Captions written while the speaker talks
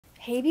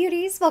Hey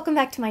beauties, welcome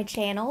back to my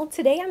channel.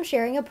 Today I'm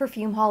sharing a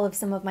perfume haul of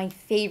some of my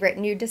favorite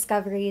new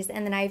discoveries,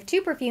 and then I have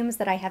two perfumes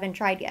that I haven't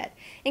tried yet,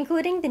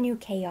 including the new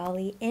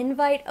Kayali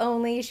invite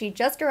only. She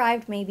just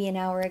arrived maybe an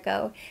hour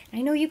ago.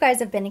 I know you guys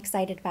have been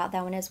excited about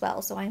that one as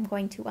well, so I'm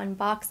going to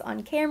unbox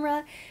on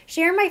camera,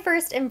 share my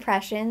first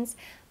impressions.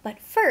 But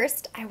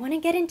first, I want to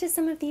get into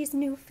some of these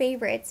new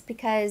favorites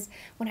because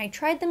when I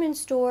tried them in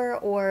store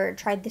or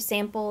tried the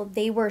sample,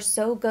 they were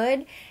so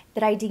good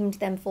that I deemed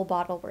them full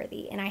bottle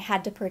worthy and I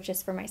had to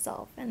purchase for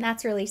myself, and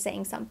that's really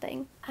saying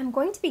something. I'm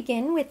going to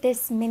begin with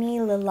this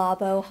mini Le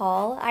Labo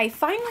haul. I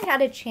finally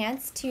had a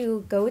chance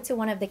to go to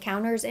one of the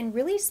counters and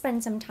really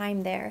spend some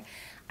time there.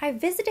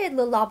 I've visited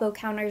Le Labo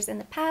counters in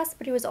the past,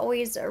 but it was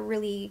always a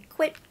really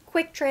quick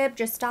trip,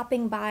 just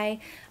stopping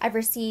by. I've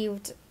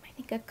received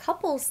a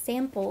couple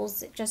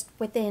samples just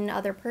within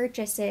other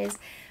purchases,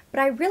 but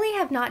I really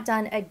have not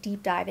done a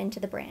deep dive into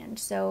the brand.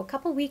 So a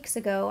couple weeks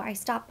ago, I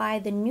stopped by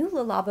the new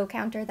Le Labo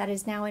counter that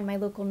is now in my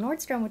local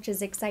Nordstrom, which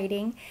is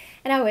exciting,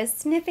 and I was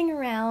sniffing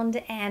around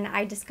and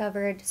I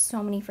discovered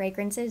so many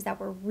fragrances that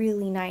were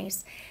really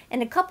nice.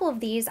 And a couple of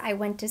these I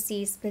went to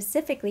see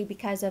specifically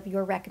because of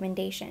your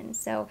recommendations.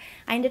 So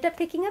I ended up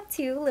picking up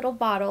two little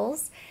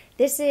bottles.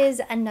 This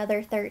is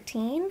another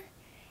 13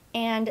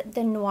 and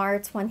the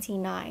Noir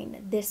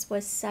 29. This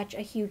was such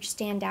a huge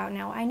standout.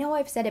 Now, I know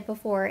I've said it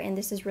before, and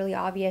this is really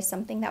obvious,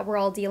 something that we're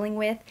all dealing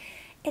with.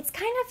 It's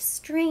kind of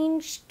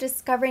strange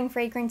discovering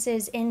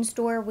fragrances in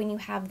store when you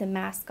have the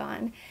mask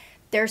on.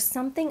 There's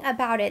something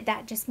about it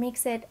that just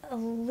makes it a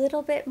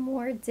little bit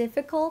more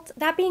difficult.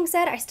 That being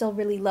said, I still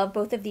really love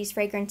both of these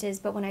fragrances,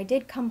 but when I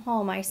did come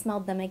home, I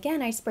smelled them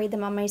again. I sprayed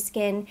them on my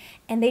skin,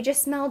 and they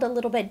just smelled a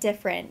little bit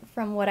different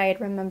from what I had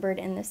remembered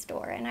in the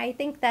store. And I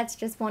think that's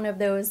just one of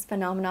those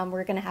phenomena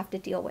we're gonna have to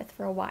deal with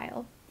for a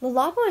while. Le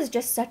Labo is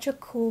just such a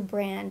cool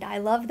brand. I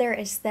love their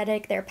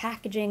aesthetic, their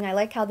packaging. I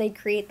like how they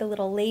create the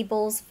little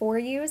labels for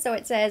you. So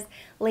it says,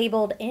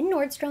 labeled in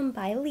Nordstrom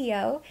by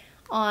Leo,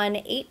 on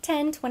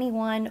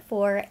 8/10/21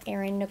 for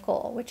Erin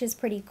Nicole, which is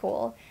pretty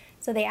cool.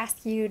 So they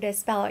ask you to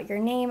spell out your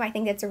name. I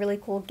think that's a really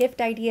cool gift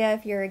idea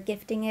if you're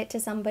gifting it to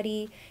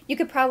somebody. You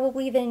could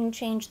probably even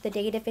change the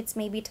date if it's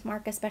maybe to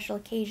mark a special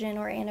occasion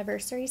or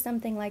anniversary,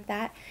 something like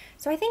that.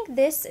 So I think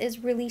this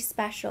is really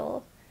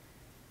special.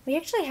 We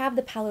actually have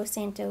the Palo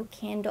Santo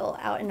candle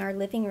out in our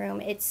living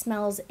room. It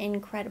smells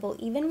incredible.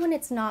 Even when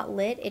it's not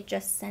lit, it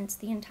just scents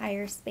the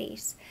entire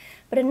space.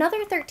 But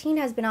another 13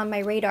 has been on my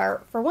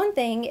radar. For one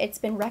thing, it's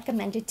been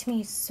recommended to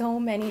me so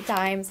many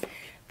times.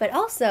 But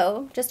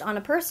also, just on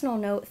a personal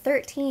note,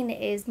 13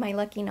 is my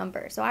lucky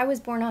number. So I was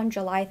born on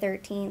July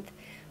 13th.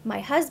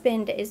 My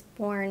husband is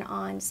born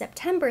on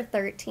September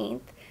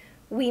 13th.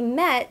 We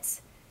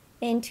met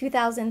in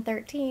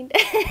 2013,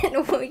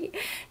 and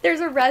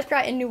there's a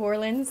restaurant in New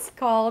Orleans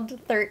called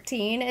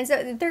 13, and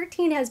so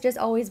 13 has just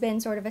always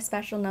been sort of a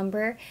special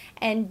number,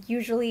 and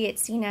usually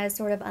it's seen as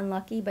sort of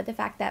unlucky, but the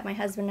fact that my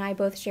husband and I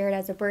both share it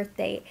as a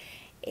birthday,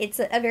 it's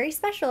a very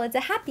special, it's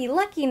a happy,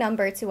 lucky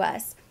number to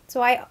us.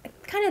 So I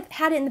kind of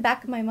had it in the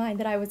back of my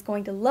mind that I was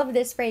going to love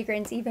this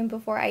fragrance even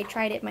before I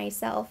tried it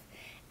myself,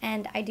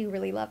 and I do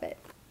really love it.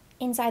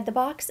 Inside the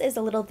box is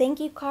a little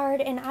thank you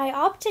card, and I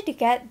opted to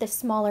get the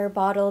smaller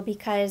bottle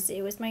because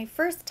it was my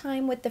first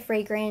time with the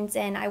fragrance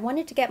and I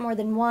wanted to get more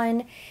than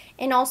one,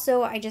 and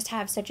also I just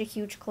have such a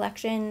huge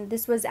collection.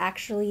 This was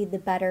actually the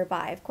better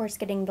buy. Of course,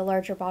 getting the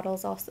larger bottle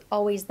is also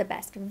always the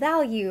best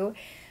value,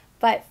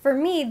 but for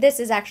me this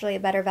is actually a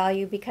better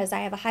value because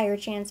I have a higher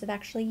chance of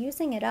actually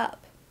using it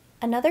up.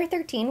 Another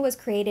 13 was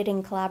created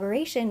in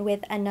collaboration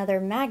with Another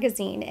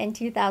Magazine in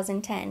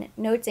 2010.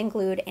 Notes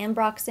include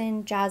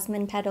ambroxan,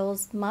 jasmine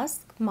petals,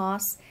 musk,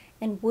 moss,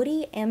 and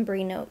woody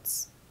ambery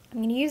notes. I'm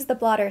going to use the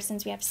blotter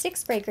since we have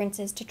 6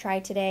 fragrances to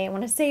try today. I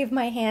want to save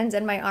my hands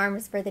and my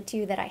arms for the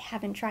 2 that I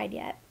haven't tried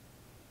yet.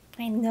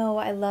 I know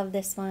I love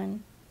this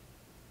one.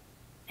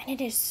 And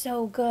it is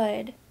so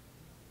good.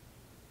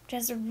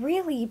 Just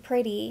really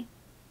pretty.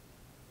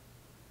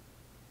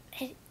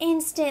 It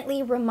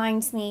instantly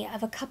reminds me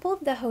of a couple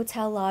of the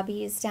hotel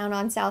lobbies down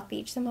on South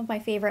Beach, some of my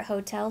favorite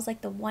hotels,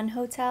 like the One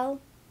Hotel.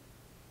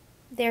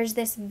 There's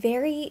this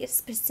very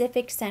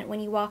specific scent when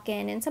you walk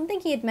in, and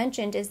something he had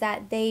mentioned is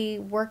that they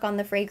work on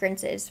the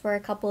fragrances for a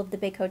couple of the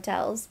big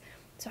hotels.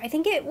 So I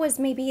think it was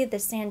maybe the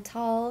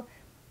Santal,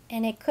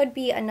 and it could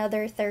be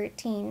Another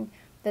 13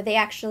 that they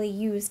actually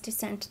used to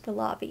scent the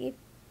lobby.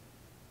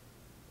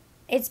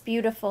 It's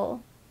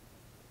beautiful.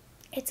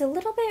 It's a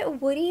little bit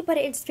woody, but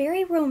it's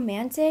very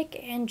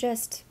romantic and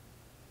just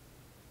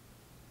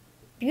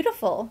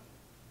beautiful.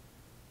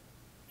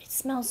 It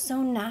smells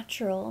so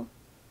natural.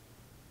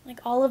 Like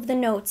all of the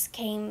notes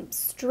came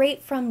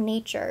straight from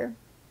nature.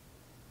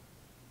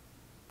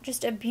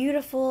 Just a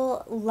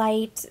beautiful,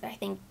 light, I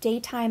think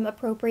daytime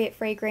appropriate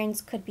fragrance,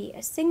 could be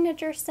a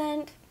signature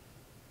scent.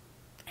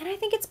 And I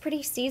think it's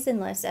pretty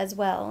seasonless as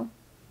well.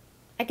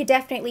 I could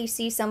definitely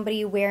see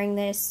somebody wearing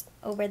this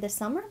over the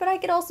summer, but I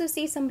could also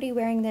see somebody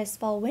wearing this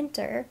fall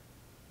winter.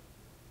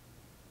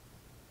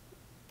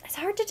 It's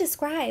hard to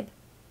describe.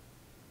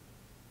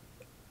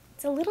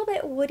 It's a little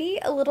bit woody,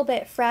 a little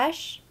bit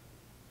fresh,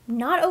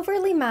 Not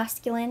overly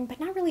masculine, but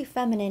not really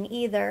feminine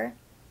either.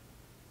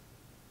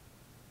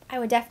 I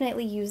would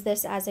definitely use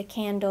this as a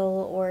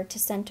candle or to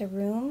scent a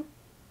room.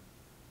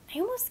 I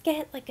almost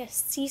get like a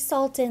sea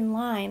salt and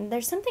lime.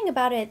 There's something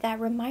about it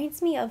that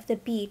reminds me of the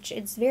beach.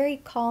 It's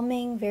very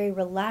calming, very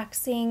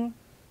relaxing.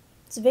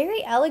 It's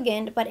very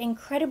elegant, but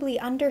incredibly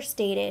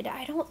understated.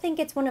 I don't think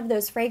it's one of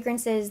those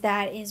fragrances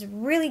that is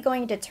really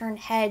going to turn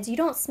heads. You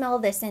don't smell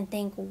this and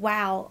think,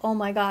 wow, oh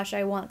my gosh,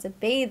 I want to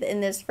bathe in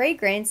this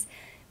fragrance.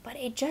 But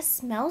it just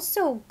smells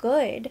so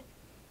good.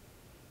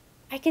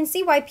 I can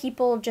see why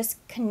people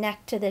just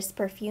connect to this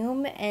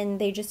perfume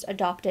and they just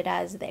adopt it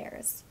as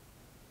theirs.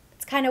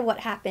 It's kind of what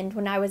happened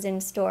when I was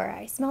in store.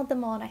 I smelled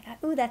them all and I thought,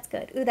 ooh, that's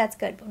good, ooh, that's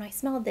good. But when I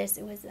smelled this,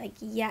 it was like,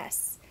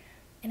 yes.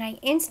 And I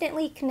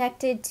instantly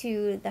connected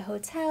to the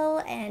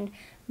hotel and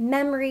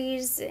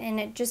memories, and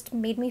it just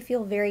made me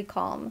feel very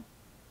calm.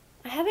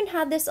 I haven't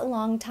had this a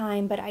long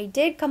time, but I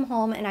did come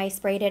home and I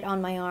sprayed it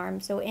on my arm.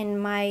 So in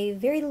my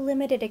very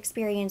limited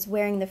experience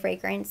wearing the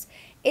fragrance,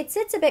 it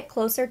sits a bit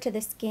closer to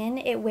the skin.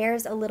 It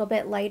wears a little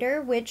bit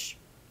lighter, which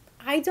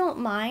I don't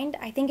mind.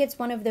 I think it's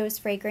one of those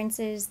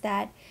fragrances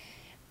that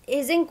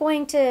isn't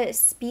going to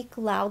speak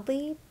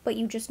loudly, but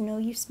you just know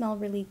you smell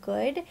really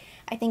good.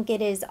 I think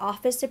it is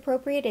office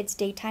appropriate, it's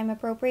daytime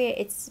appropriate,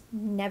 it's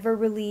never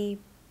really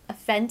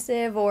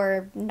offensive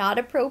or not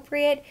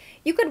appropriate.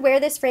 You could wear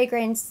this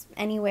fragrance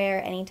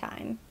anywhere,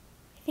 anytime.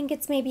 I think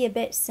it's maybe a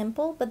bit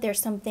simple, but there's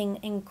something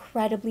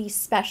incredibly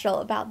special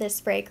about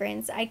this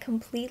fragrance. I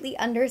completely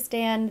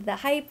understand the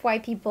hype, why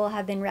people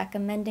have been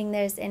recommending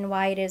this, and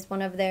why it is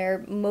one of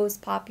their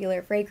most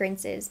popular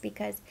fragrances,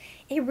 because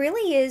it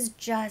really is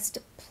just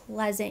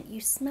pleasant. You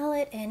smell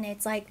it and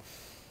it's like,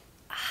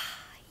 ah,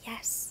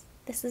 yes,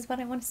 this is what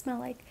I want to smell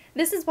like.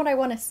 This is what I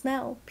want to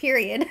smell,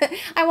 period.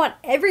 I want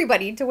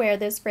everybody to wear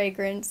this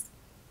fragrance.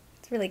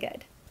 It's really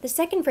good. The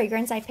second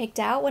fragrance I picked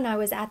out when I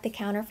was at the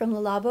counter from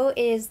Le Labo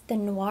is the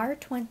Noir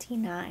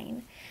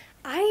 29.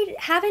 I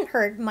haven't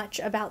heard much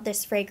about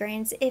this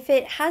fragrance. If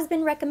it has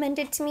been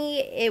recommended to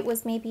me, it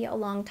was maybe a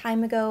long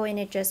time ago and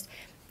it just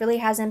really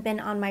hasn't been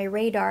on my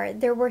radar.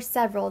 There were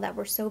several that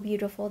were so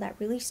beautiful that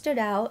really stood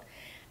out.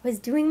 I was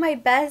doing my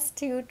best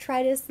to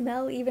try to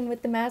smell even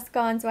with the mask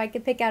on so I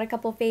could pick out a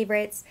couple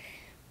favorites.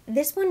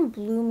 This one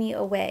blew me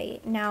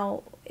away.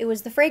 Now, it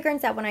was the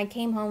fragrance that when I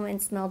came home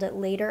and smelled it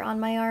later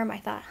on my arm, I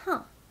thought,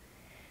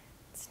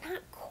 it's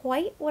not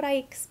quite what I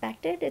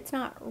expected. It's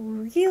not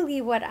really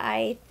what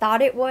I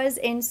thought it was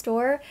in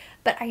store,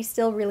 but I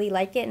still really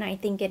like it and I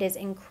think it is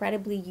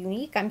incredibly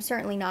unique. I'm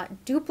certainly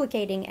not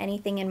duplicating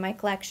anything in my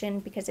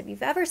collection because if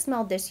you've ever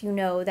smelled this, you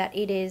know that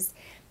it is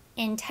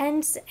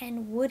intense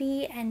and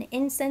woody and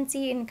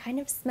incensey and kind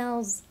of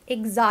smells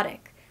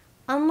exotic,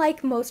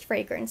 unlike most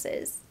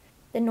fragrances.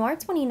 The Noir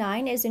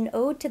 29 is an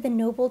ode to the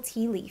noble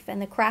tea leaf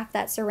and the craft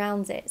that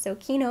surrounds it. So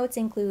keynotes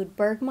include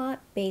bergamot,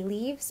 bay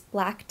leaves,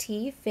 black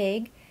tea,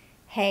 fig,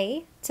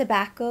 hay,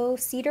 tobacco,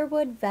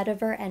 cedarwood,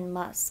 vetiver, and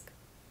musk.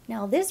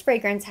 Now this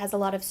fragrance has a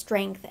lot of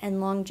strength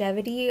and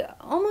longevity,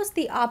 almost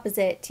the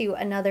opposite to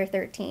Another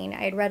 13.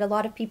 I had read a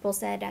lot of people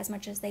said as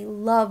much as they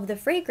love the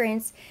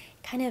fragrance,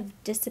 it kind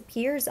of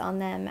disappears on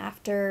them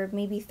after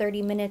maybe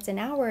 30 minutes, an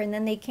hour, and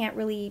then they can't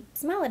really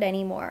smell it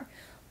anymore.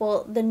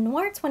 Well, the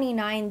Noir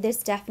 29,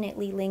 this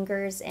definitely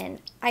lingers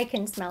and I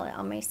can smell it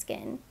on my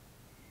skin.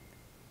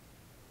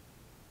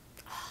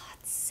 Oh,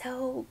 it's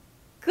so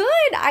good.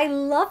 I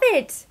love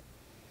it.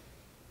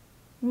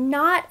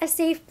 Not a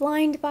safe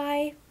blind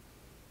buy,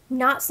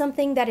 not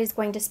something that is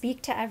going to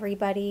speak to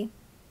everybody,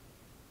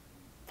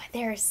 but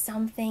there is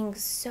something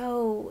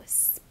so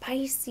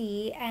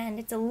spicy and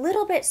it's a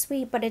little bit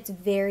sweet, but it's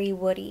very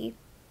woody.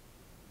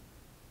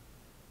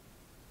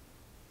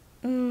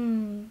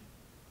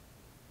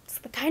 It's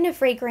the kind of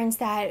fragrance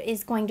that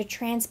is going to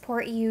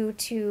transport you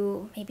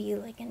to maybe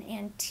like an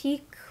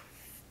antique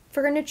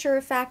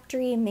furniture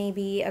factory,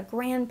 maybe a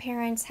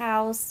grandparent's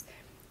house.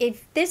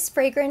 If this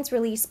fragrance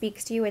really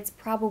speaks to you, it's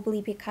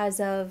probably because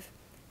of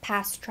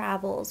past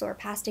travels or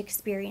past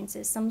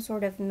experiences, some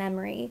sort of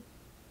memory,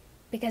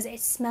 because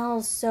it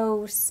smells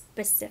so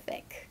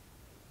specific.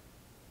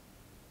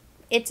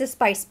 It's a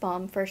spice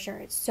bomb for sure.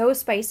 It's so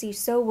spicy,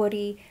 so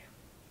woody.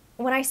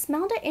 When I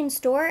smelled it in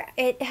store,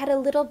 it had a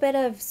little bit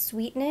of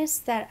sweetness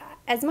that,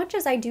 as much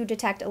as I do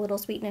detect a little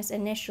sweetness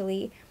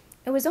initially,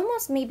 it was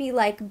almost maybe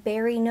like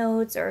berry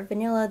notes or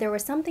vanilla. There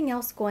was something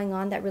else going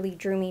on that really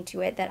drew me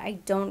to it that I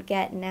don't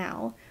get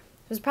now.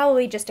 It was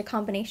probably just a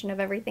combination of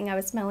everything I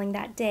was smelling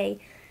that day.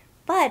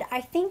 But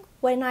I think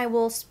when I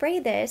will spray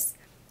this,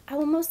 I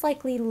will most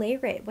likely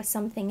layer it with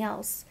something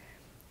else.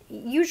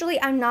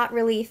 Usually I'm not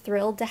really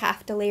thrilled to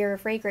have to layer a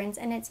fragrance,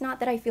 and it's not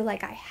that I feel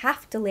like I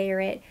have to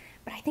layer it,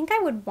 but I think I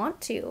would want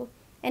to.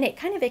 And it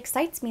kind of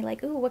excites me,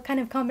 like, ooh, what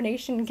kind of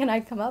combination can I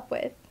come up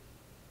with?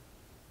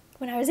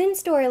 When I was in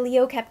store,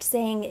 Leo kept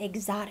saying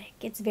exotic.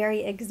 It's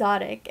very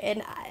exotic.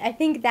 And I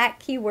think that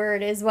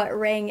keyword is what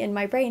rang in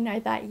my brain. I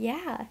thought,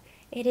 yeah,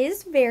 it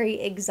is very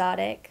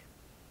exotic.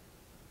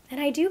 And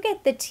I do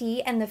get the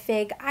tea and the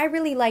fig. I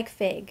really like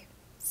fig.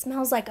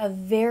 Smells like a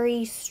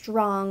very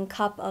strong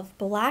cup of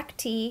black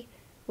tea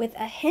with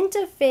a hint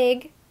of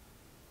fig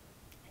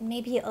and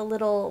maybe a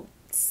little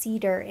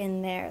cedar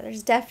in there.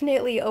 There's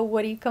definitely a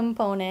woody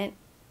component.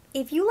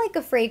 If you like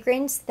a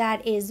fragrance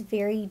that is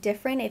very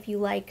different, if you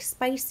like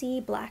spicy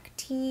black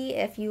tea,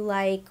 if you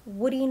like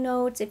woody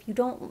notes, if you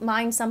don't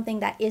mind something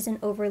that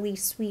isn't overly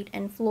sweet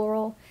and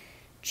floral,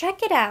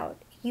 check it out.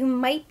 You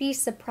might be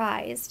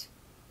surprised.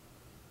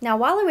 Now,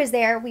 while I was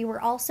there, we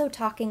were also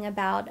talking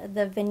about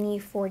the Vanille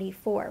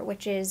 44,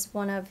 which is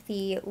one of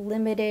the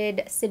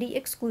limited city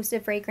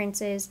exclusive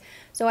fragrances.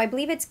 So I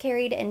believe it's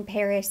carried in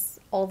Paris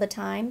all the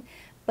time,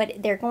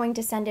 but they're going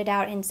to send it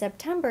out in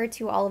September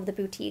to all of the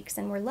boutiques.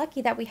 And we're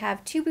lucky that we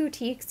have 2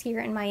 boutiques here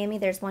in Miami.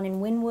 There's one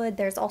in Wynwood,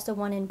 there's also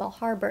one in Bal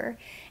Harbour.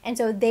 And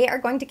so they are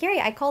going to carry.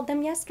 I called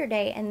them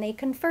yesterday and they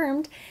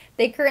confirmed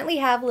they currently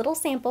have little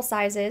sample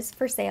sizes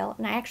for sale.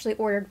 And I actually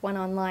ordered one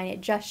online.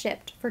 It just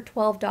shipped for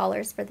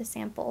 $12 for the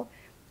sample.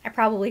 I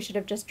probably should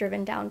have just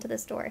driven down to the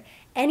store.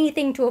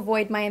 Anything to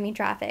avoid Miami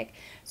traffic.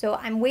 So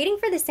I'm waiting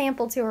for the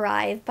sample to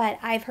arrive, but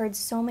I've heard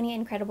so many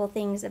incredible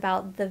things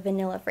about the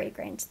vanilla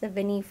fragrance, the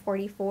Vanille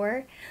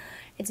 44.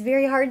 It's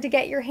very hard to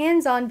get your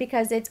hands on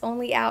because it's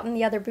only out in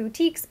the other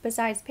boutiques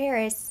besides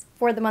Paris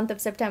for the month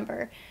of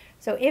September.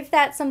 So if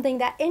that's something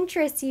that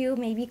interests you,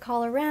 maybe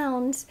call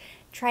around,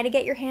 try to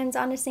get your hands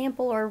on a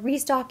sample or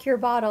restock your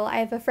bottle. I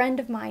have a friend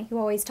of mine who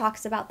always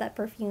talks about that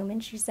perfume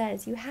and she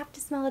says, you have to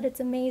smell it,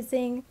 it's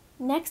amazing.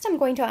 Next, I'm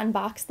going to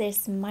unbox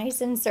this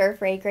Mice and Sur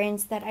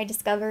fragrance that I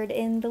discovered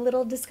in the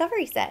little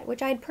discovery set,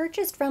 which I had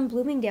purchased from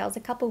Bloomingdale's a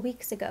couple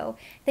weeks ago.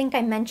 I think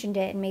I mentioned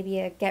it in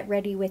maybe a Get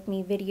Ready With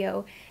Me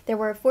video. There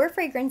were 4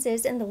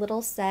 fragrances in the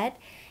little set,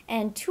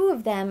 and 2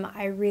 of them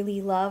I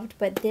really loved,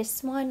 but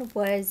this one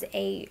was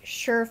a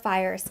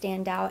surefire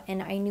standout,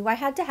 and I knew I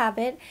had to have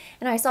it.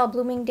 And I saw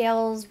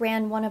Bloomingdale's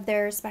ran one of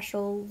their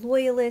special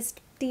loyalist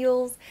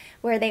deals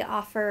where they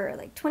offer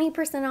like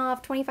 20%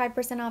 off,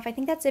 25% off. I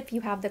think that's if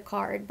you have the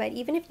card, but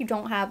even if you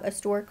don't have a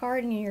store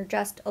card and you're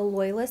just a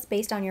loyalist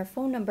based on your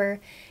phone number,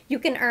 you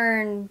can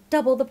earn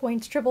double the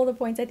points, triple the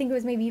points. I think it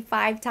was maybe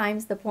 5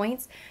 times the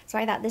points. So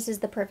I thought this is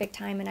the perfect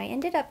time, and I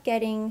ended up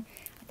getting,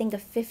 I think, a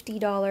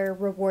 $50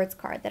 rewards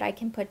card that I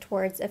can put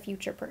towards a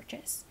future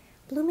purchase.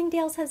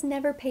 Bloomingdale's has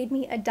never paid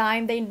me a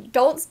dime. They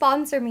don't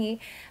sponsor me,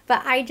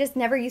 but I just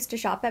never used to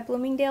shop at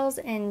Bloomingdale's,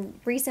 and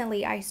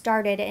recently I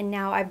started, and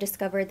now I've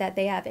discovered that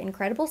they have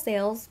incredible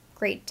sales,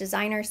 great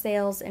designer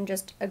sales, and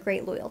just a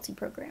great loyalty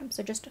program.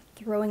 So just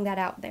throwing that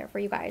out there for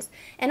you guys.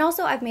 And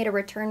also I've made a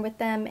return with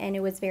them and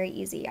it was very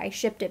easy. I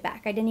shipped it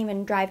back. I didn't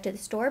even drive to the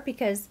store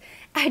because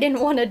I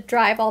didn't want to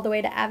drive all the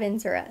way to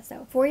Aventura.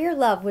 So For Your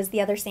Love was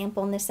the other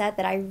sample in the set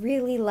that I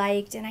really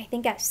liked, and I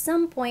think at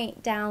some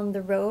point down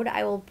the road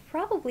I will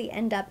probably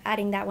end up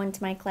adding that one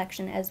to my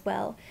collection as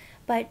well.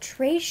 But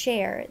Très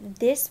Cher,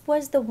 this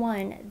was the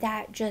one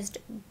that just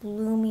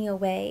blew me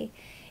away.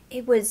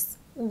 It was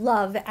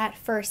love at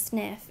first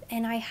sniff,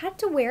 and I had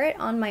to wear it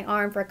on my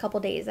arm for a couple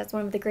days. That's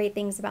one of the great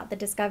things about the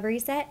discovery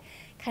set.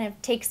 Kind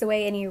of takes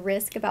away any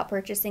risk about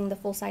purchasing the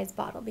full-size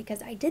bottle,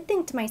 because I did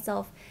think to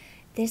myself,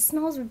 this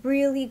smells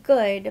really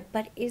good,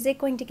 but is it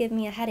going to give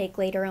me a headache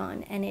later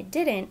on? And it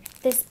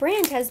didn't. This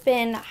brand has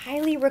been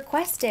highly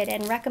requested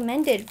and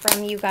recommended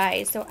from you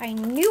guys, so I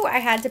knew I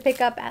had to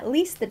pick up at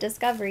least the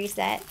discovery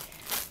set.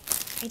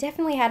 I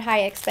definitely had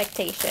high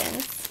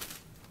expectations.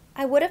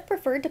 I would have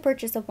preferred to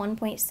purchase a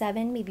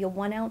 1.7, maybe a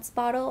 1 ounce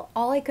bottle.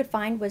 All I could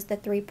find was the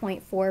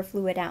 3.4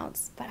 fluid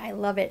ounce, but I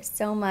love it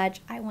so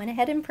much, I went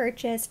ahead and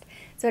purchased.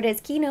 So it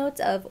has keynotes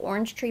of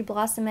orange tree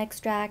blossom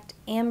extract,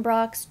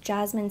 ambrox,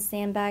 jasmine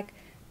sambac,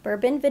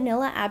 bourbon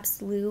vanilla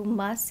absolute,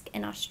 musk,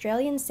 and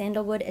Australian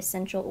sandalwood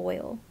essential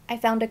oil. I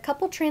found a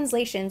couple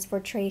translations for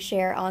Très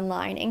Cher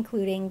online,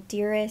 including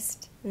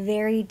dearest,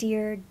 very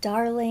dear,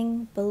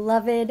 darling,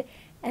 beloved,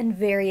 and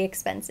very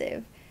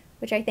expensive,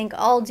 which I think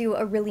all do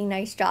a really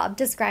nice job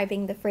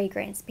describing the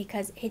fragrance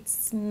because it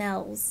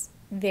smells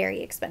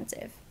very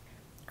expensive.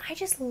 I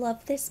just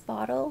love this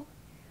bottle.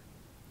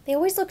 They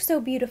always look so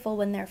beautiful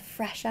when they're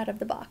fresh out of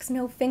the box,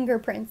 no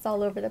fingerprints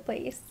all over the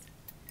place.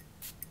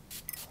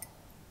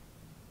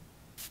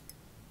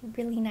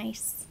 Really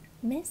nice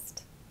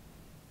mist.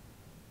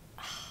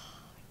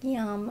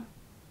 Yum.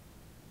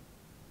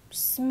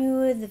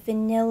 Smooth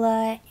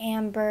vanilla,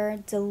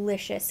 amber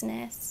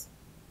deliciousness.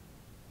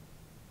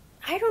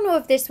 I don't know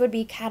if this would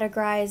be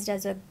categorized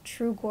as a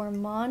true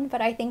gourmand,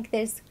 but I think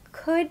this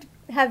could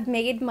have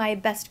made my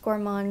best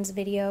gourmands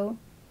video.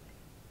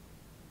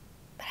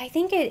 But I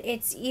think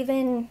it's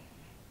even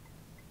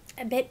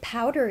a bit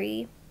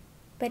powdery,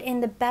 but in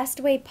the best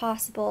way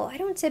possible. I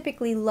don't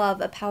typically love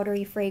a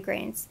powdery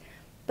fragrance,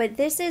 but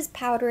this is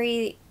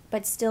powdery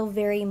but still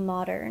very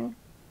modern.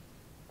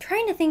 I'm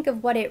trying to think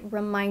of what it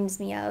reminds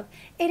me of.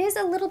 It is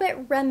a little bit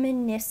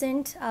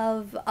reminiscent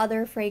of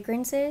other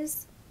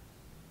fragrances,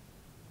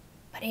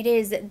 but it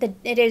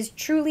is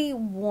truly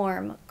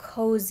warm,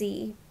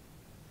 cozy,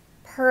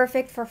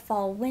 perfect for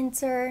fall,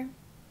 winter.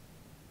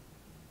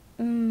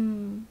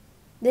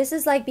 This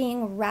is like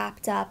being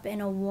wrapped up in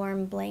a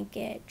warm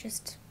blanket,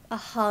 just a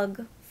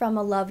hug from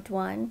a loved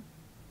one.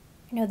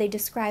 You know, they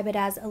describe it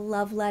as a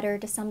love letter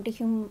to somebody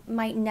who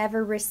might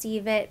never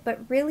receive it, but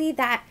really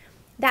that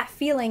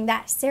feeling,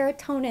 that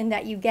serotonin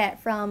that you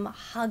get from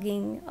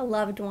hugging a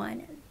loved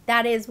one,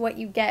 that is what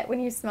you get when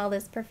you smell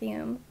this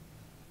perfume.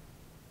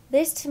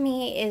 This to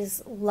me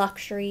is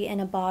luxury in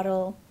a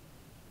bottle.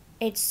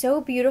 It's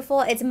so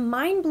beautiful. It's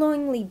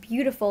mind-blowingly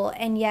beautiful,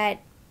 and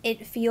yet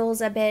it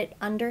feels a bit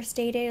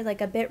understated,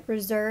 like a bit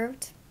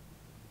reserved.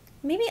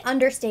 Maybe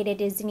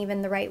understated isn't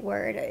even the right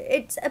word.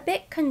 It's a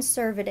bit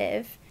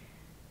conservative.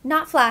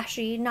 Not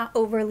flashy, not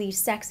overly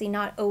sexy,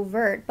 not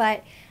overt,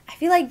 but I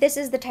feel like this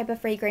is the type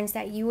of fragrance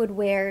that you would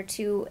wear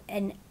to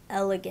an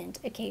elegant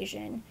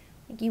occasion.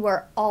 Like you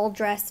are all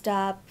dressed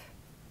up,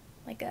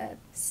 like a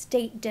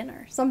state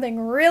dinner,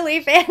 something really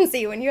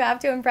fancy when you have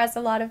to impress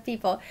a lot of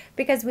people,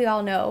 because we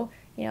all know,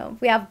 you know,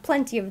 we have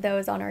plenty of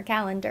those on our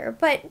calendar.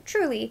 But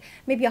truly,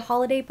 maybe a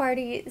holiday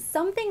party,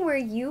 something where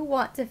you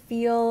want to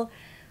feel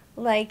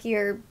like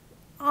you're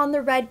on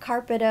the red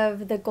carpet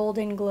of the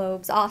Golden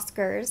Globes,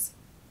 Oscars.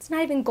 It's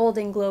not even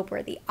Golden Globe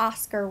worthy,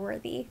 Oscar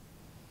worthy.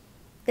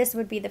 This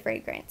would be the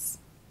fragrance.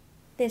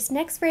 This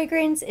next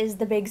fragrance is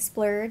the big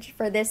splurge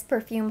for this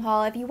perfume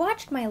haul. If you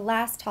watched my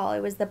last haul,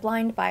 it was the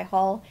blind buy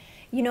haul,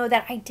 you know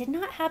that I did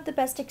not have the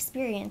best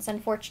experience,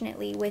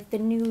 unfortunately, with the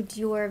new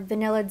Dior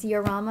Vanilla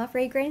Diorama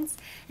fragrance.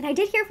 And I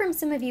did hear from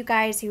some of you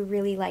guys who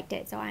really liked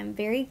it, so I'm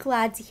very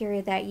glad to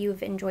hear that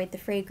you've enjoyed the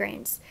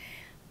fragrance.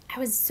 I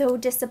was so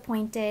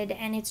disappointed,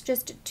 and it's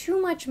just too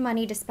much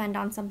money to spend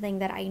on something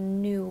that I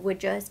knew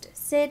would just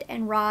sit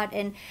and rot,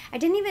 and I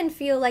didn't even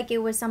feel like it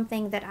was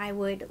something that I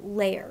would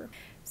layer.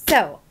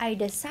 So I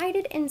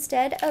decided,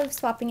 instead of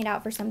swapping it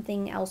out for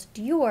something else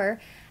Dior,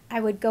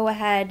 I would go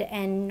ahead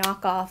and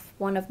knock off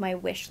one of my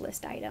wish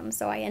list items.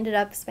 So I ended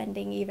up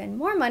spending even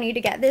more money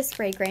to get this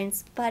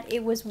fragrance, but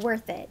it was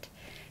worth it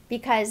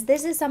because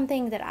this is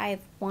something that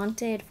I've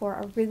wanted for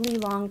a really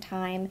long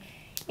time.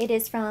 It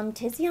is from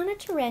Tiziana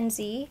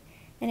Terenzi,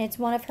 and it's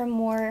one of her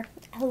more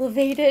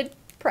elevated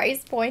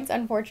price points.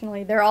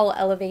 Unfortunately, they're all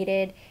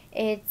elevated.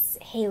 It's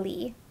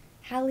Haley.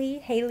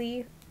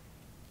 Haley.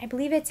 I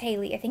believe it's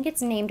Haley. I think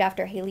it's named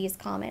after Halley's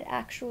Comet,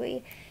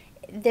 actually.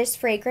 This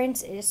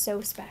fragrance is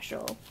so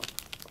special.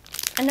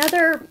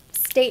 Another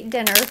state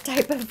dinner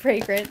type of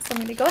fragrance. I'm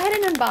going to go ahead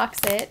and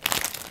unbox it.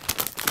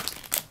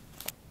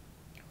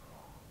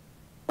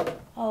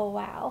 Oh,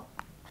 wow.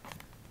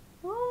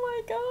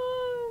 Oh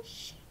my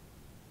gosh.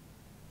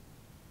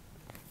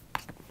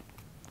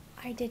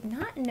 I did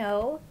not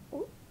know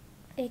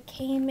it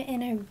came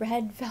in a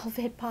red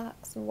velvet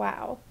box.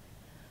 Wow.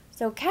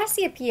 So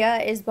Cassiopeia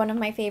is one of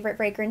my favorite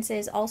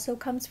fragrances, also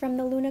comes from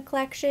the Luna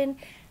collection.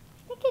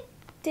 I think it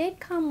did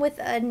come with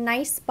a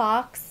nice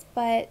box,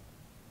 but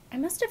I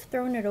must have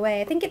thrown it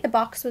away. I think the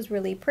box was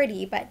really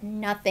pretty, but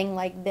nothing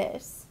like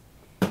this.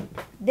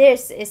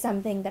 This is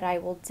something that I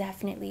will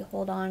definitely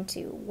hold on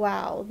to.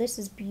 Wow, this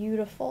is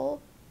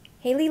beautiful.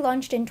 Haley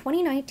launched in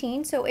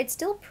 2019, so it's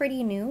still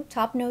pretty new.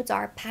 Top notes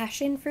are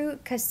passion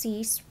fruit,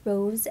 cassis,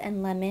 rose,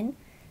 and lemon.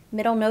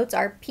 Middle notes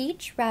are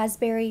peach,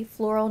 raspberry,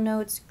 floral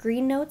notes,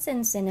 green notes,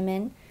 and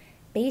cinnamon.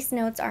 Base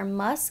notes are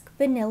musk,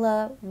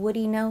 vanilla,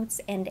 woody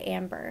notes, and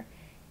amber.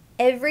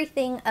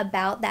 Everything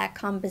about that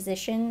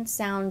composition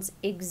sounds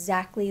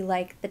exactly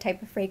like the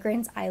type of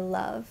fragrance I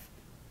love.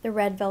 The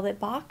red velvet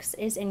box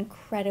is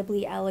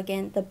incredibly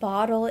elegant. The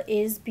bottle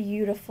is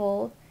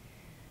beautiful.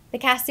 The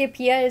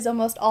Cassiopeia is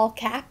almost all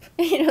cap.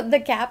 You know, the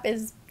cap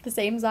is the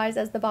same size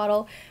as the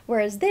bottle,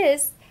 whereas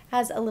this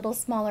has a little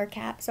smaller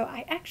cap. So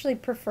I actually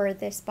prefer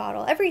this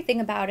bottle.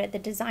 Everything about it, the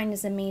design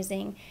is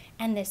amazing,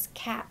 and this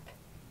cap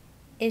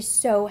is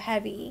so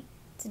heavy.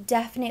 It's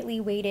definitely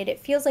weighted. It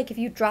feels like if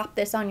you drop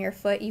this on your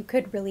foot, you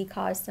could really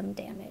cause some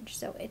damage.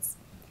 So it's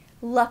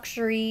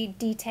luxury,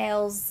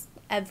 details,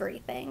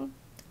 everything.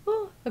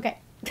 Oh, okay.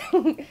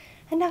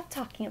 Enough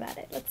talking about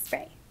it. Let's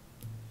spray.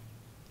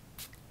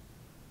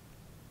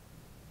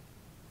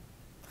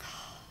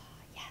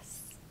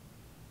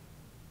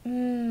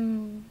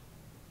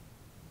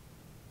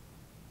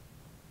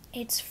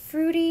 It's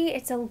fruity,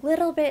 it's a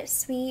little bit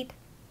sweet,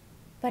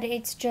 but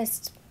it's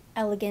just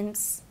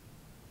elegance,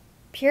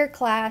 pure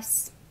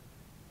class.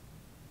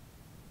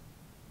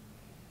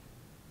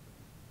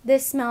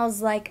 This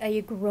smells like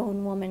a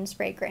grown woman's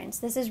fragrance.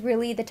 This is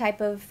really the type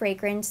of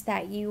fragrance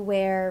that you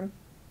wear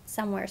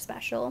somewhere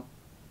special.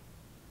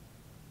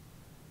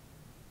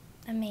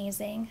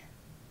 Amazing.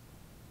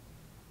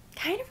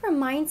 Kind of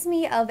reminds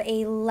me of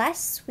a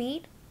less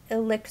sweet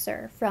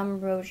elixir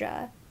from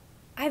Roja.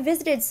 I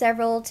visited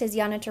several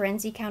Tiziana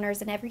Terenzi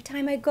counters, and every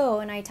time I go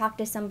and I talk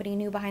to somebody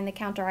new behind the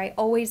counter, I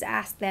always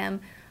ask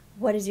them,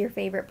 what is your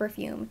favorite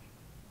perfume?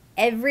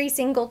 Every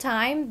single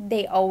time,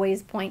 they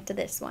always point to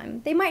this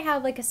one. They might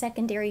have like a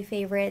secondary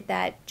favorite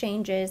that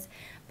changes,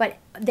 but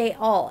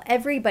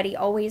everybody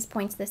always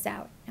points this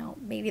out. Now,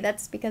 maybe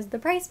that's because the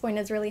price point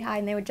is really high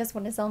and they would just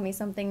want to sell me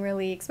something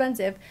really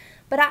expensive,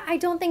 but I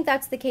don't think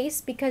that's the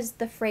case because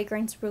the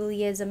fragrance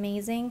really is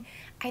amazing.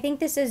 I think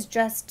this is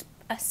just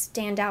a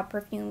standout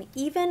perfume,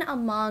 even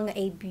among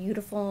a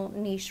beautiful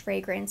niche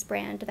fragrance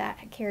brand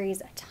that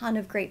carries a ton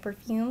of great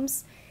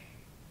perfumes.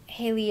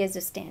 Haley is a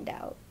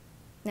standout.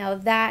 Now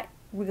that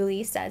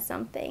really says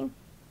something.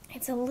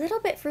 It's a little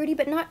bit fruity,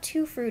 but not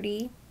too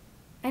fruity.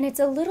 And it's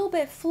a little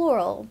bit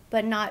floral,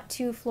 but not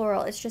too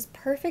floral. It's just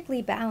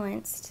perfectly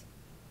balanced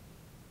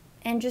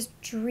and just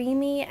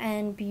dreamy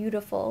and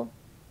beautiful.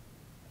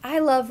 I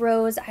love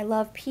rose, I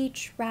love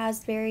peach,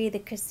 raspberry, the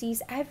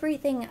cassis,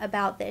 everything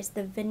about this.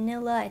 The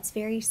vanilla, it's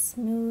very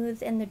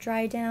smooth in the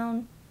dry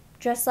down,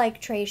 just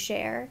like Très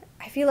Cher.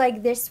 I feel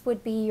like this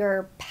would be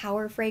your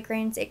power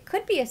fragrance. It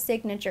could be a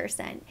signature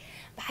scent,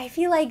 but I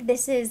feel like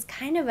this is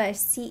kind of a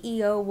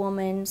CEO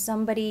woman,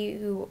 somebody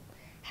who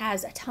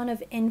has a ton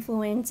of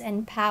influence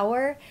and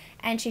power,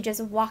 and she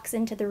just walks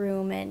into the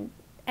room and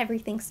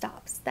everything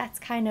stops. That's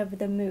kind of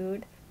the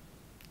mood.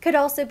 Could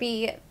also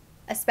be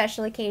a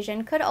special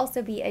occasion, could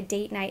also be a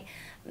date night,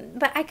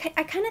 but I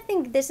kind of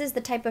think this is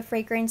the type of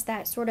fragrance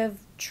that sort of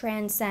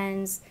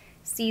transcends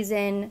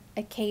season,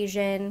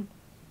 occasion.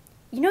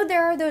 You know,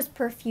 there are those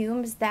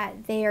perfumes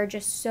that they are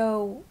just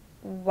so,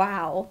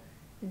 wow,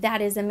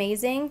 that is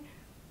amazing,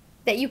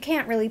 that you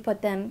can't really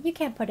put them, you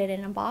can't put it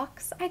in a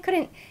box.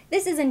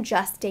 This isn't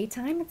just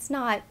daytime, it's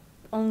not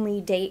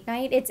only date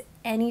night, it's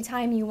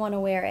anytime you want to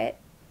wear it.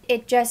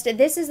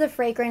 This is the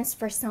fragrance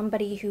for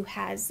somebody who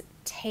has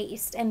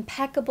taste,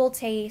 impeccable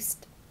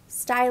taste,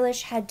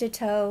 stylish head to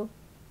toe.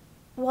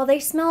 While they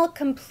smell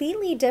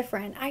completely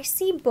different, I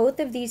see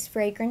both of these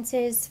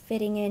fragrances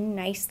fitting in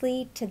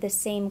nicely to the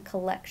same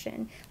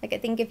collection. Like, I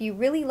think if you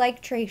really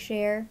like Très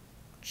Cher,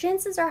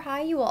 chances are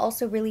high you will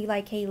also really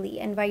like Haley,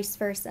 and vice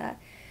versa.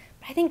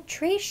 But I think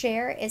Très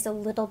Cher is a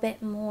little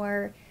bit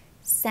more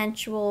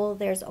sensual,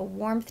 there's a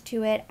warmth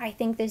to it. I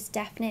think this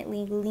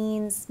definitely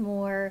leans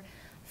more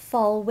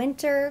fall,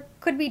 winter,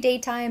 could be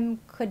daytime,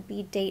 could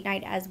be date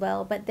night as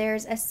well, but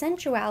there's a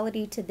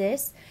sensuality to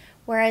this,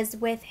 whereas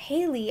with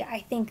Haley, I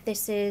think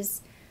this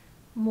is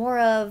more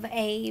of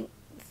a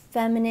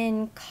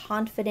feminine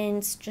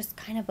confidence, just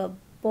kind of a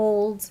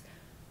bold,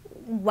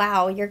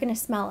 wow, you're gonna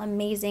smell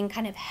amazing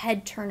kind of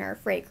head turner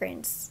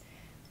fragrance.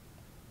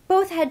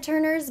 Both head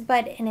turners,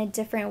 but in a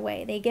different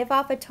way. They give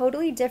off a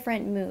totally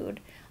different mood,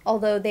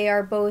 although they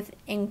are both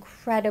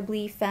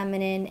incredibly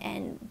feminine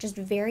and just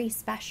very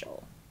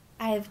special.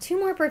 I have 2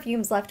 more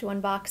perfumes left to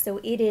unbox, so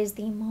it is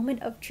the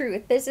moment of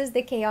truth. This is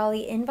the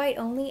Kayali Invite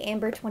Only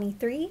Amber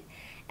 23.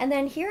 And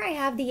then here I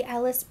have the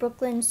Ellis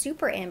Brooklyn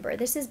Super Amber.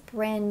 This is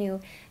brand new.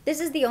 This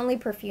is the only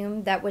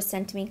perfume that was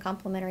sent to me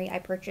complimentary. I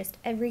purchased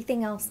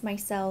everything else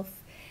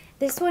myself.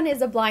 This one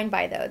is a blind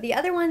buy though. The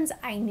other ones,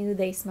 I knew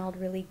they smelled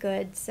really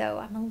good, so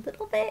I'm a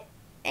little bit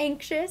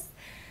anxious.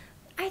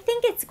 I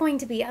think it's going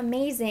to be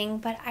amazing,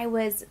 but I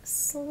was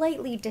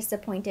slightly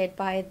disappointed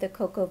by the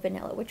Cocoa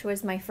Vanilla, which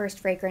was my first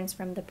fragrance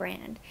from the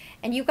brand.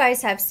 And you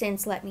guys have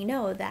since let me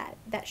know that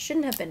that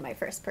shouldn't have been my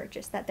first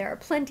purchase, that there are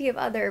plenty of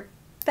other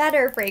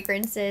better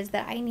fragrances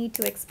that I need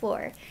to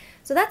explore.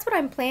 So that's what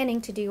I'm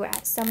planning to do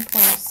at some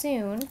point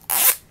soon.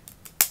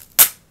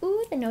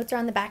 Ooh, the notes are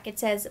on the back. It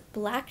says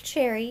black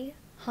cherry,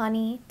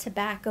 honey,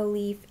 tobacco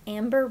leaf,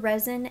 amber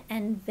resin,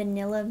 and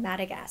vanilla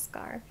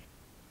Madagascar.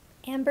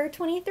 Amber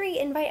 23,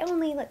 invite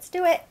only. Let's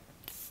do it.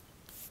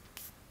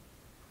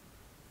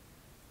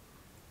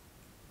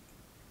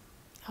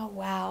 Oh,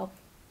 wow.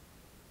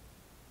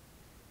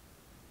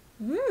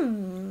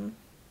 It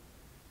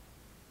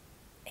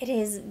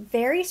is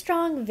very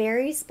strong,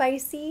 very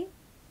spicy.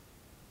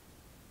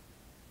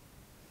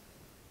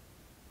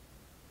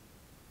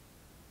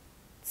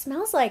 It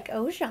smells like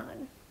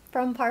Ocean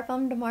from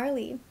Parfum de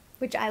Marly,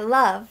 which I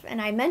love,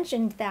 and I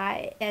mentioned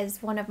that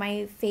as one of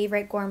my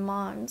favorite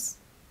gourmands.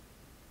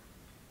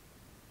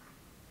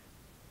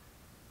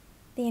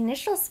 The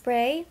initial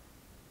spray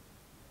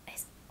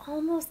is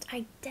almost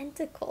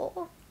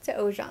identical to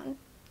Ocean,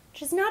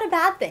 which is not a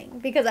bad thing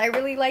because I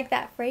really like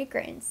that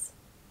fragrance.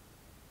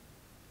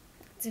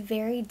 It's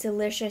very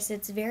delicious.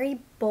 It's very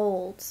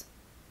bold.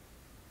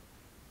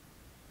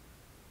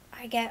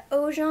 I get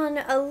Ocean,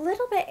 a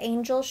little bit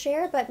angel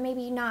share, but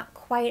maybe not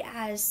quite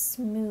as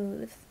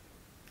smooth.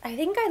 I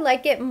think I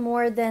like it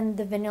more than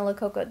the Vanilla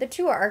Cocoa. The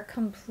two are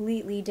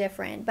completely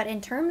different, but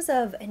in terms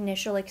of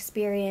initial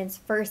experience,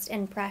 first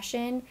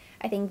impression,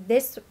 I think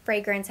this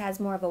fragrance has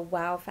more of a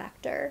wow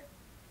factor.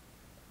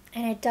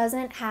 And it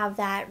doesn't have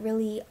that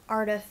really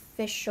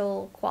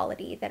artificial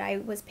quality that I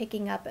was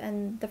picking up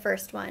in the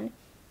first one.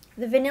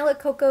 The Vanilla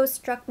Cocoa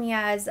struck me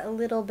as a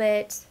little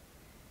bit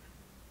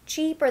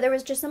cheap, or there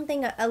was just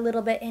something a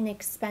little bit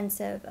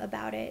inexpensive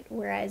about it,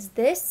 whereas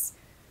this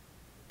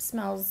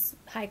smells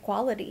high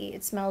quality,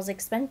 it smells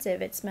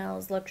expensive, it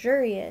smells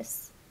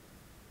luxurious.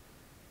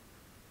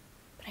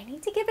 But I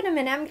need to give it a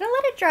minute. I'm gonna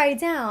let it dry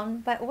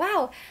down, but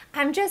wow,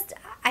 I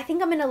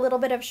think I'm in a little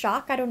bit of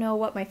shock. I don't know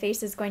what my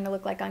face is going to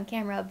look like on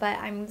camera, but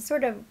I'm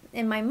sort of,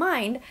 in my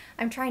mind,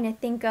 I'm trying to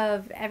think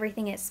of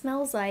everything it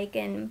smells like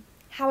and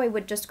how I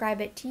would describe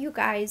it to you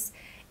guys,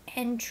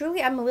 and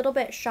truly I'm a little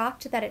bit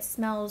shocked that it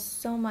smells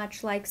so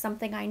much like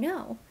something I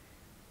know.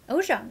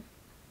 Ocean.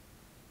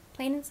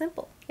 plain and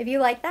simple. If you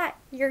like that,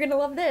 you're gonna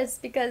love this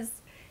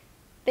because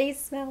they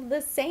smell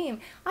the same.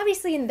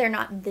 Obviously, they're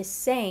not the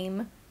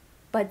same,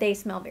 but they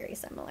smell very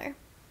similar.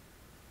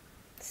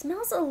 It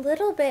smells a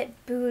little bit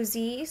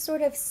boozy,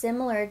 sort of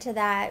similar to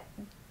that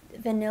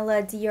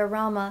vanilla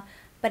diorama,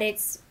 but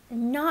it's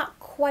not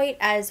quite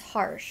as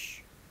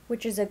harsh,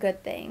 which is a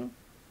good thing.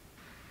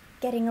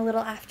 Getting a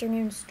little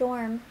afternoon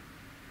storm.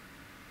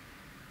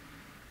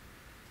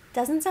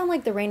 Doesn't sound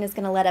like the rain is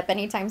going to let up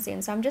anytime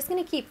soon, so I'm just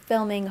going to keep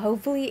filming.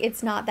 Hopefully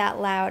it's not that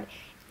loud.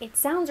 It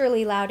sounds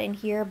really loud in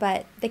here,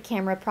 but the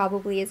camera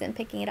probably isn't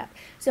picking it up.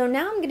 So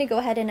now I'm going to go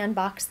ahead and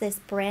unbox this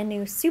brand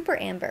new Super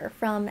Amber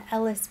from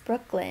Ellis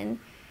Brooklyn.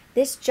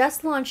 This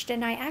just launched,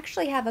 and I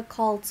actually have a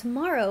call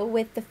tomorrow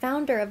with the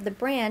founder of the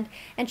brand,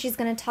 and she's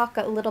going to talk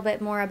a little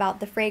bit more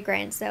about the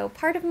fragrance. So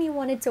part of me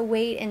wanted to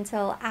wait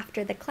until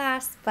after the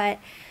class, but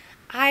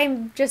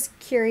I'm just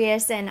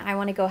curious and I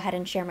want to go ahead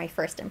and share my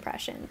first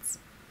impressions.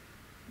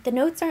 The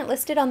notes aren't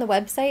listed on the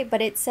website,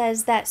 but it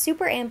says that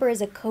Super Amber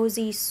is a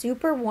cozy,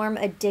 super warm,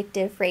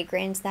 addictive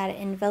fragrance that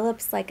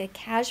envelops like a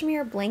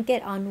cashmere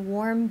blanket on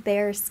warm,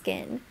 bare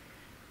skin.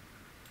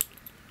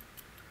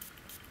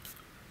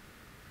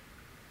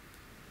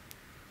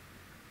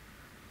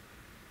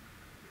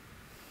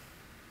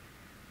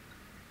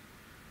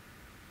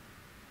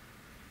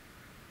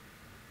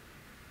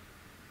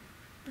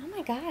 Oh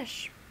my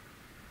gosh.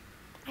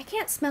 I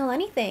can't smell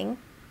anything.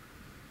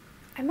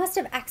 I must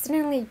have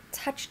accidentally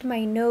touched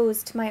my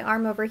nose to my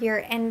arm over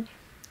here, and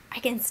I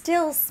can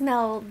still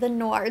smell the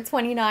Noir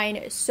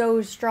 29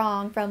 so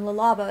strong from Le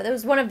Labo. That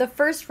was one of the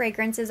first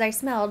fragrances I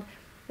smelled.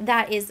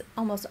 That is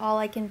almost all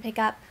I can pick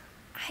up.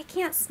 I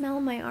can't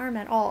smell my arm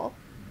at all.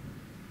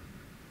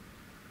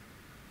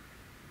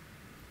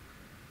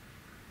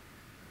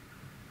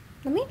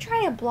 Let me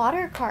try a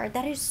blotter card.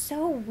 That is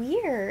so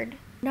weird.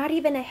 Not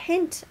even a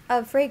hint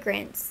of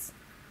fragrance.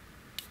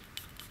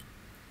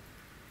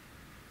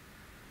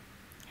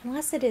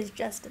 Unless it is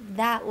just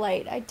that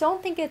light. I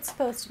don't think it's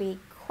supposed to be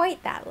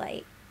quite that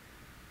light.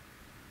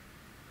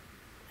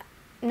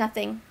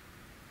 Nothing.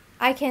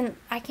 I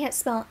can't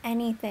smell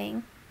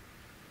anything.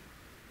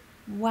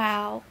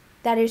 Wow,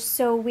 that is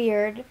so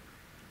weird.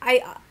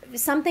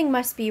 Something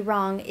must be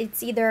wrong.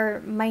 It's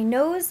either my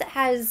nose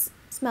has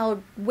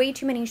smelled way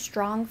too many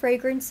strong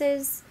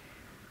fragrances.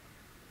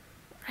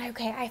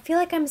 Okay, I feel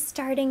like I'm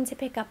starting to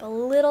pick up a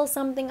little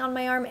something on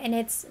my arm, and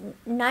it's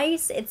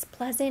nice, it's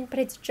pleasant, but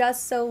it's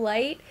just so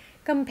light.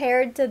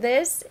 Compared to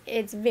this,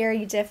 it's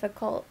very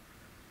difficult.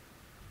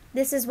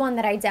 This is one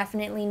that I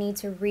definitely need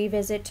to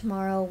revisit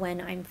tomorrow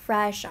when I'm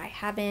fresh. I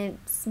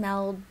haven't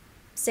smelled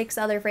 5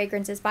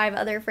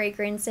 other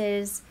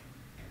fragrances.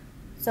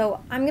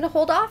 So I'm going to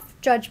hold off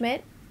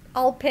judgment.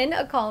 I'll pin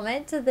a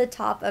comment to the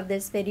top of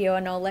this video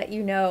and I'll let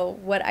you know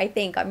what I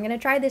think. I'm going to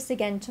try this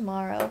again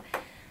tomorrow.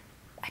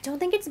 I don't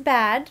think it's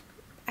bad.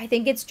 I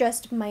think it's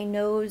just my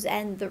nose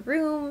and the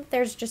room.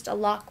 There's just a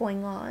lot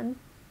going on.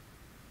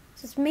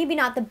 So it's maybe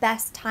not the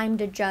best time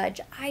to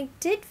judge. I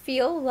did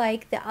feel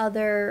like the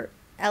other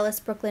Ellis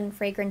Brooklyn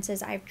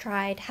fragrances I've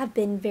tried have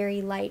been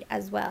very light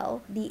as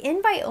well. The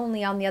Invite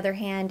Only, on the other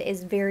hand,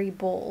 is very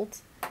bold.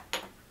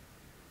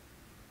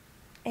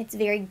 It's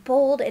very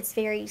bold, it's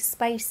very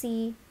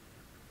spicy.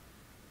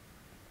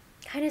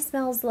 Kind of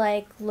smells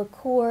like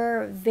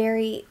liqueur,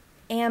 very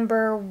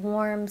amber,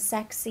 warm,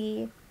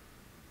 sexy.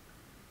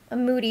 A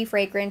moody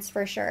fragrance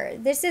for sure.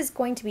 This is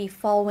going to be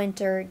fall,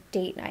 winter,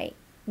 date night,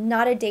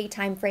 not a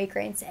daytime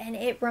fragrance, and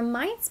it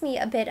reminds me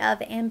a bit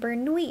of Amber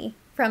Nuit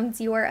from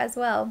Dior as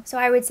well. So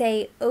I would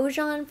say Eau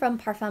Jaune from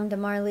Parfum de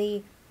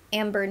Marly,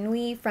 Amber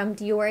Nuit from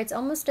Dior. It's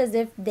almost as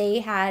if they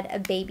had a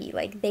baby,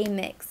 like they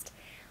mixed.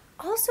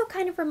 Also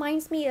kind of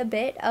reminds me a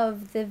bit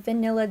of the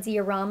Vanilla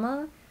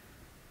Diorama,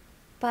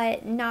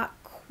 but not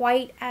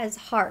quite as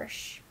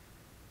harsh.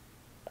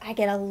 I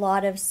get a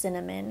lot of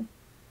cinnamon.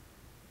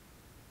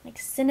 Like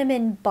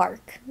cinnamon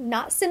bark,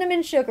 not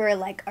cinnamon sugar,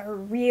 like a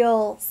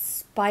real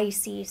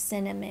spicy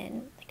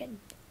cinnamon, like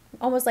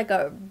almost like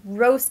a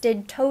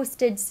roasted,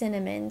 toasted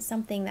cinnamon,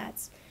 something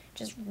that's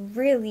just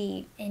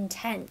really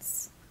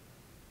intense.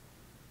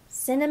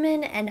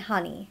 Cinnamon and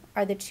honey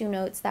are the 2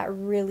 notes that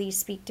really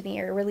speak to me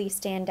or really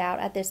stand out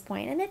at this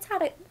point, and it's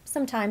had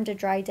some time to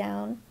dry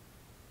down.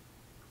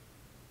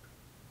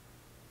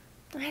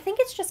 I think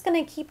it's just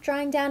going to keep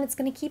drying down. It's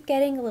going to keep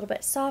getting a little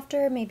bit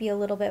softer, maybe a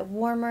little bit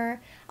warmer.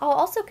 I'll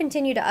also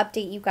continue to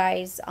update you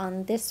guys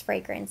on this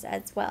fragrance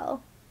as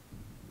well.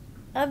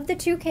 Of the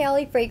 2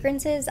 Kayali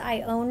fragrances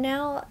I own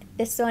now,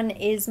 this one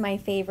is my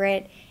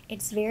favorite.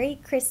 It's very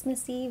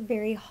Christmassy,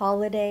 very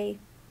holiday.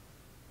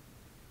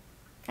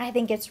 I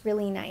think it's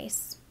really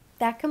nice.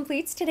 That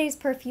completes today's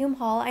perfume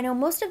haul. I know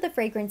most of the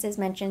fragrances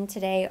mentioned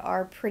today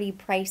are pretty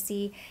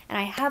pricey, and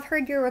I have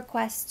heard your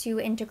requests to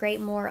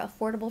integrate more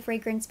affordable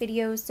fragrance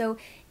videos, so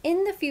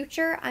in the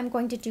future I'm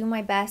going to do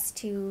my best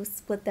to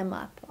split them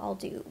up. I'll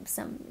do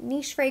some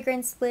niche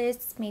fragrance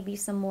lists, maybe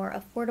some more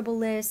affordable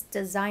lists,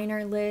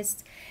 designer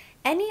lists.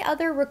 Any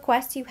other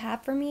requests you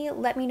have for me,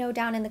 let me know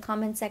down in the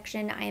comment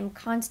section. I am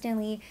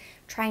constantly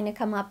trying to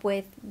come up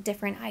with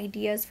different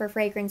ideas for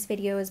fragrance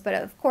videos, but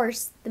of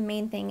course the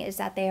main thing is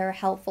that they are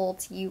helpful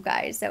to you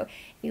guys. So if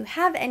you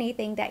have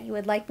anything that you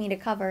would like me to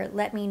cover,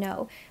 let me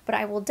know, but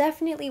I will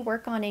definitely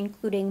work on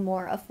including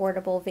more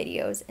affordable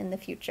videos in the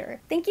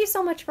future. Thank you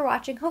so much for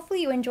watching.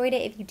 Hopefully you enjoyed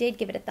it. If you did,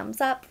 give it a thumbs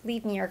up,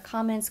 leave me your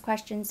comments,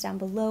 questions down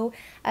below.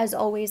 As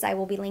always, I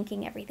will be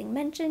linking everything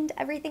mentioned.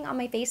 Everything on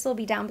my face will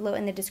be down below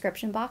in the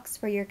description box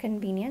for your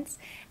convenience.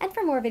 And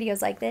for more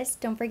videos like this,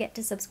 don't forget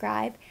to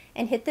subscribe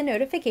and hit the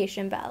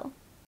notification bell.